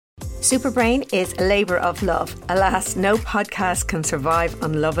Superbrain is a labour of love. Alas, no podcast can survive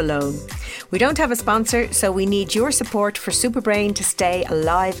on love alone. We don't have a sponsor, so we need your support for Superbrain to stay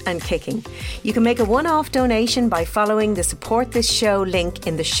alive and kicking. You can make a one-off donation by following the Support This Show link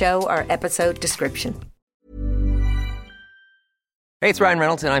in the show or episode description. Hey, it's Ryan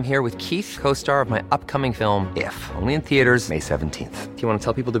Reynolds, and I'm here with Keith, co-star of my upcoming film, If, only in theaters May 17th. Do you want to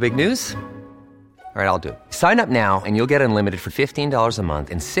tell people the big news? All right, I'll do it. Sign up now and you'll get unlimited for $15 a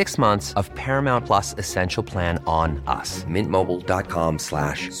month and 6 months of Paramount Plus Essential Plan on us.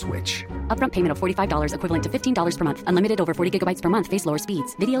 MintMobile.com/switch. Upfront payment of $45 equivalent to $15 per month. Unlimited over 40 gigabytes per month. Face lower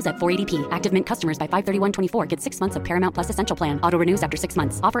speeds. Videos at 480p. Active Mint customers by 531.24 get 6 months of Paramount Plus Essential Plan. Auto renews after 6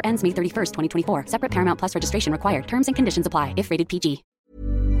 months. Offer ends May 31st, 2024. Separate Paramount Plus registration required. Terms and conditions apply if rated PG.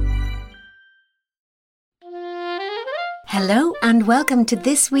 Hello and welcome to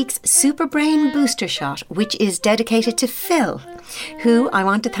this week's Superbrain Booster Shot, which is dedicated to Phil, who I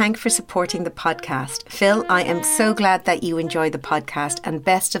want to thank for supporting the podcast. Phil, I am so glad that you enjoy the podcast and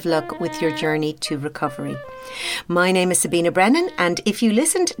best of luck with your journey to recovery. My name is Sabina Brennan, and if you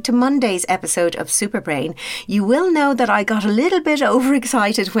listened to Monday's episode of Superbrain, you will know that I got a little bit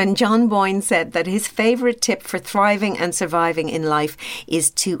overexcited when John Boyne said that his favourite tip for thriving and surviving in life is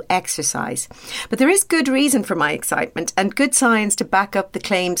to exercise. But there is good reason for my excitement and good science to back up the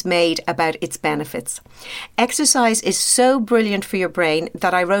claims made about its benefits. Exercise is so brilliant for your brain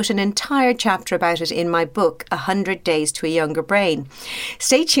that I wrote an entire chapter about it in my book, 100 Days to a Younger Brain.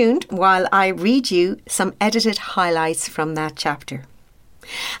 Stay tuned while I read you some edited highlights from that chapter.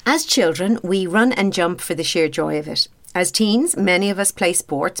 As children, we run and jump for the sheer joy of it. As teens, many of us play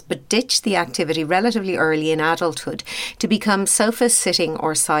sports but ditch the activity relatively early in adulthood to become sofa-sitting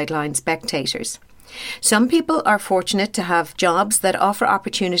or sideline spectators. Some people are fortunate to have jobs that offer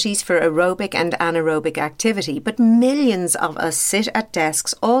opportunities for aerobic and anaerobic activity, but millions of us sit at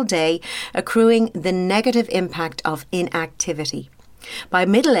desks all day, accruing the negative impact of inactivity. By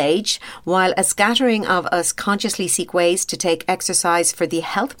middle age, while a scattering of us consciously seek ways to take exercise for the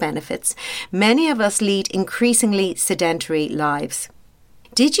health benefits, many of us lead increasingly sedentary lives.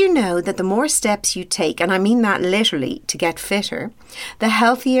 Did you know that the more steps you take, and I mean that literally, to get fitter, the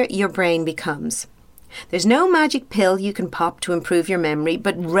healthier your brain becomes? There's no magic pill you can pop to improve your memory,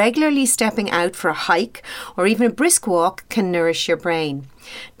 but regularly stepping out for a hike or even a brisk walk can nourish your brain.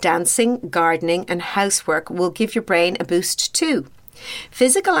 Dancing, gardening and housework will give your brain a boost too.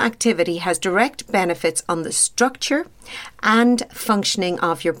 Physical activity has direct benefits on the structure and functioning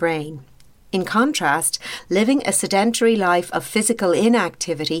of your brain. In contrast, living a sedentary life of physical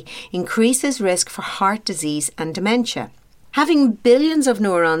inactivity increases risk for heart disease and dementia. Having billions of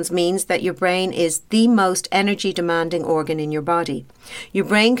neurons means that your brain is the most energy-demanding organ in your body. Your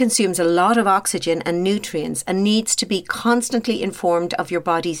brain consumes a lot of oxygen and nutrients and needs to be constantly informed of your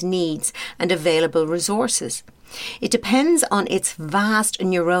body's needs and available resources. It depends on its vast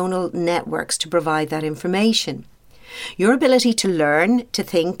neuronal networks to provide that information. Your ability to learn, to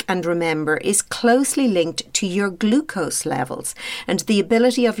think and remember is closely linked to your glucose levels and the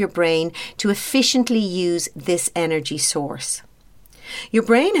ability of your brain to efficiently use this energy source. Your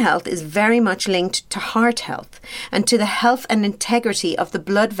brain health is very much linked to heart health and to the health and integrity of the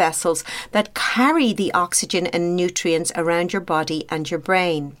blood vessels that carry the oxygen and nutrients around your body and your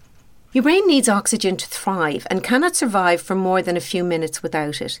brain. Your brain needs oxygen to thrive and cannot survive for more than a few minutes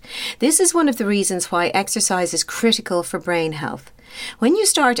without it. This is one of the reasons why exercise is critical for brain health. When you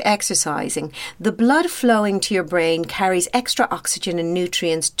start exercising, the blood flowing to your brain carries extra oxygen and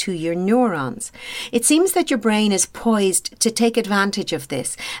nutrients to your neurons. It seems that your brain is poised to take advantage of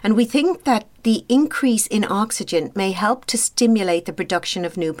this, and we think that the increase in oxygen may help to stimulate the production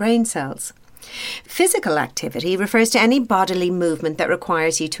of new brain cells. Physical activity refers to any bodily movement that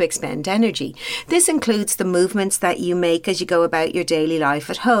requires you to expend energy. This includes the movements that you make as you go about your daily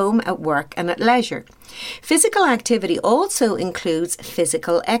life at home, at work and at leisure. Physical activity also includes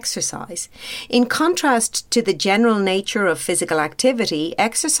physical exercise. In contrast to the general nature of physical activity,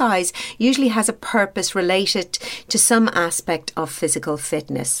 exercise usually has a purpose related to some aspect of physical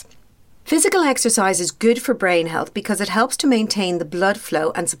fitness. Physical exercise is good for brain health because it helps to maintain the blood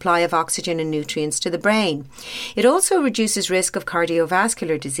flow and supply of oxygen and nutrients to the brain. It also reduces risk of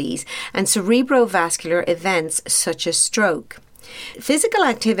cardiovascular disease and cerebrovascular events such as stroke. Physical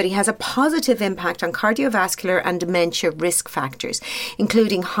activity has a positive impact on cardiovascular and dementia risk factors,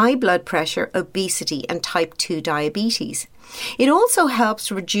 including high blood pressure, obesity and type 2 diabetes. It also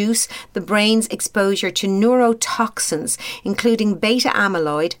helps reduce the brain's exposure to neurotoxins, including beta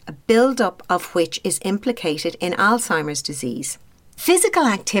amyloid, a buildup of which is implicated in Alzheimer's disease. Physical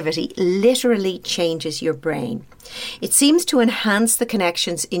activity literally changes your brain. It seems to enhance the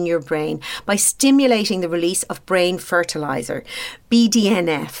connections in your brain by stimulating the release of brain fertilizer,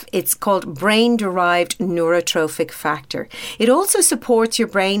 BDNF. It's called brain-derived neurotrophic factor. It also supports your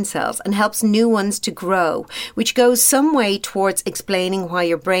brain cells and helps new ones to grow, which goes some way towards explaining why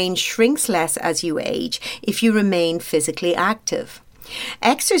your brain shrinks less as you age if you remain physically active.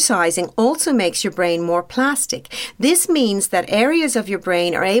 Exercising also makes your brain more plastic. This means that areas of your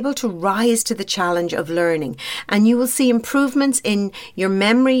brain are able to rise to the challenge of learning, and you will see improvements in your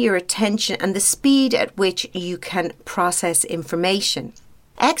memory, your attention, and the speed at which you can process information.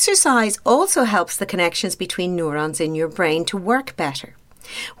 Exercise also helps the connections between neurons in your brain to work better.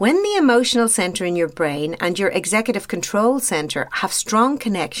 When the emotional centre in your brain and your executive control centre have strong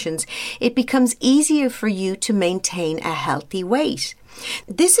connections, it becomes easier for you to maintain a healthy weight.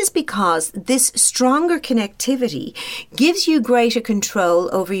 This is because this stronger connectivity gives you greater control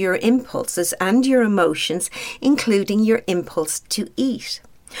over your impulses and your emotions, including your impulse to eat.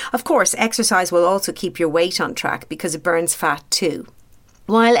 Of course, exercise will also keep your weight on track because it burns fat too.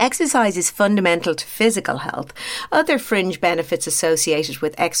 While exercise is fundamental to physical health, other fringe benefits associated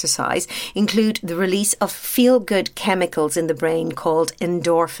with exercise include the release of feel-good chemicals in the brain called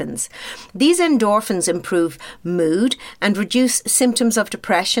endorphins. These endorphins improve mood and reduce symptoms of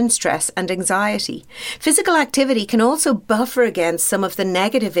depression, stress and anxiety. Physical activity can also buffer against some of the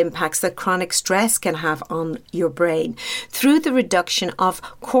negative impacts that chronic stress can have on your brain through the reduction of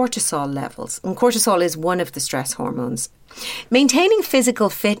cortisol levels. And cortisol is one of the stress hormones. Maintaining physical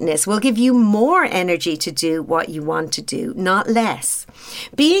fitness will give you more energy to do what you want to do, not less.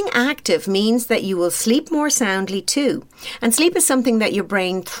 Being active means that you will sleep more soundly too, and sleep is something that your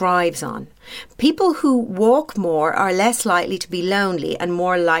brain thrives on. People who walk more are less likely to be lonely and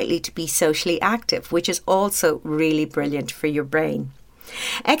more likely to be socially active, which is also really brilliant for your brain.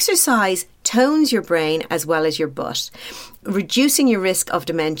 Exercise tones your brain as well as your butt, reducing your risk of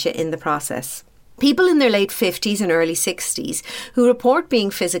dementia in the process. People in their late 50s and early 60s who report being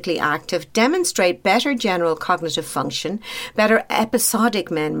physically active demonstrate better general cognitive function, better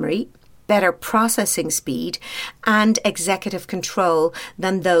episodic memory, better processing speed, and executive control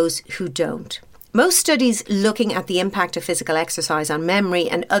than those who don't. Most studies looking at the impact of physical exercise on memory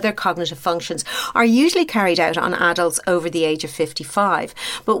and other cognitive functions are usually carried out on adults over the age of 55.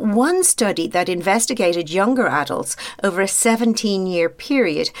 But one study that investigated younger adults over a 17-year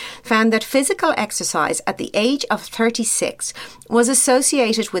period found that physical exercise at the age of 36 was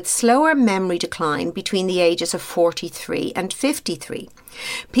associated with slower memory decline between the ages of 43 and 53.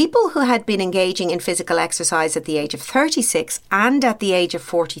 People who had been engaging in physical exercise at the age of 36 and at the age of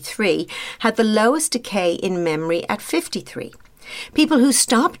 43 had the lowest decay in memory at 53. People who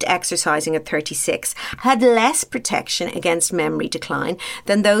stopped exercising at 36 had less protection against memory decline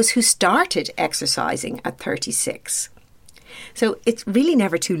than those who started exercising at 36. So it's really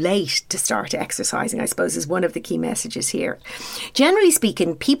never too late to start exercising, I suppose, is one of the key messages here. Generally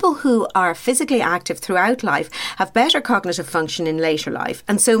speaking, people who are physically active throughout life have better cognitive function in later life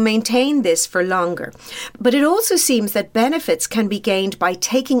and so maintain this for longer. But it also seems that benefits can be gained by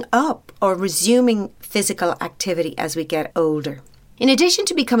taking up or resuming physical activity as we get older. In addition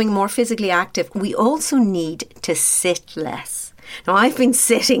to becoming more physically active, we also need to sit less. Now, I've been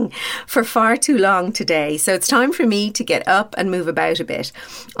sitting for far too long today, so it's time for me to get up and move about a bit.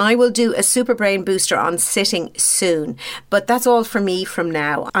 I will do a Super Brain Booster on sitting soon, but that's all for me from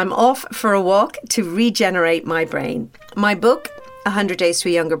now. I'm off for a walk to regenerate my brain. My book, 100 Days to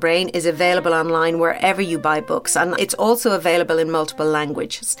a Younger Brain, is available online wherever you buy books, and it's also available in multiple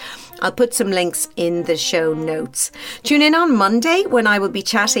languages. I'll put some links in the show notes. Tune in on Monday when I will be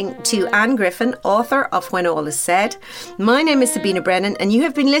chatting to Anne Griffin, author of When All Is Said. My name is Sabina Brennan, and you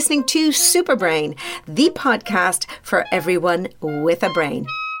have been listening to Super Brain, the podcast for everyone with a brain.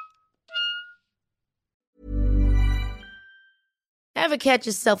 Ever catch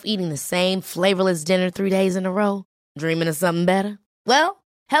yourself eating the same flavorless dinner 3 days in a row? Dreaming of something better? Well,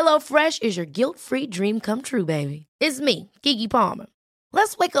 HelloFresh is your guilt-free dream come true, baby. It's me, Keke Palmer.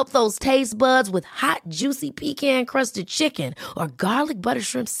 Let's wake up those taste buds with hot, juicy pecan-crusted chicken or garlic butter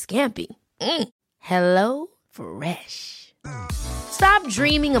shrimp scampi. Hello Fresh. Stop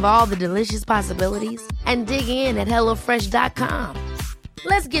dreaming of all the delicious possibilities and dig in at HelloFresh.com.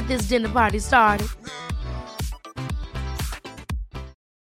 Let's get this dinner party started.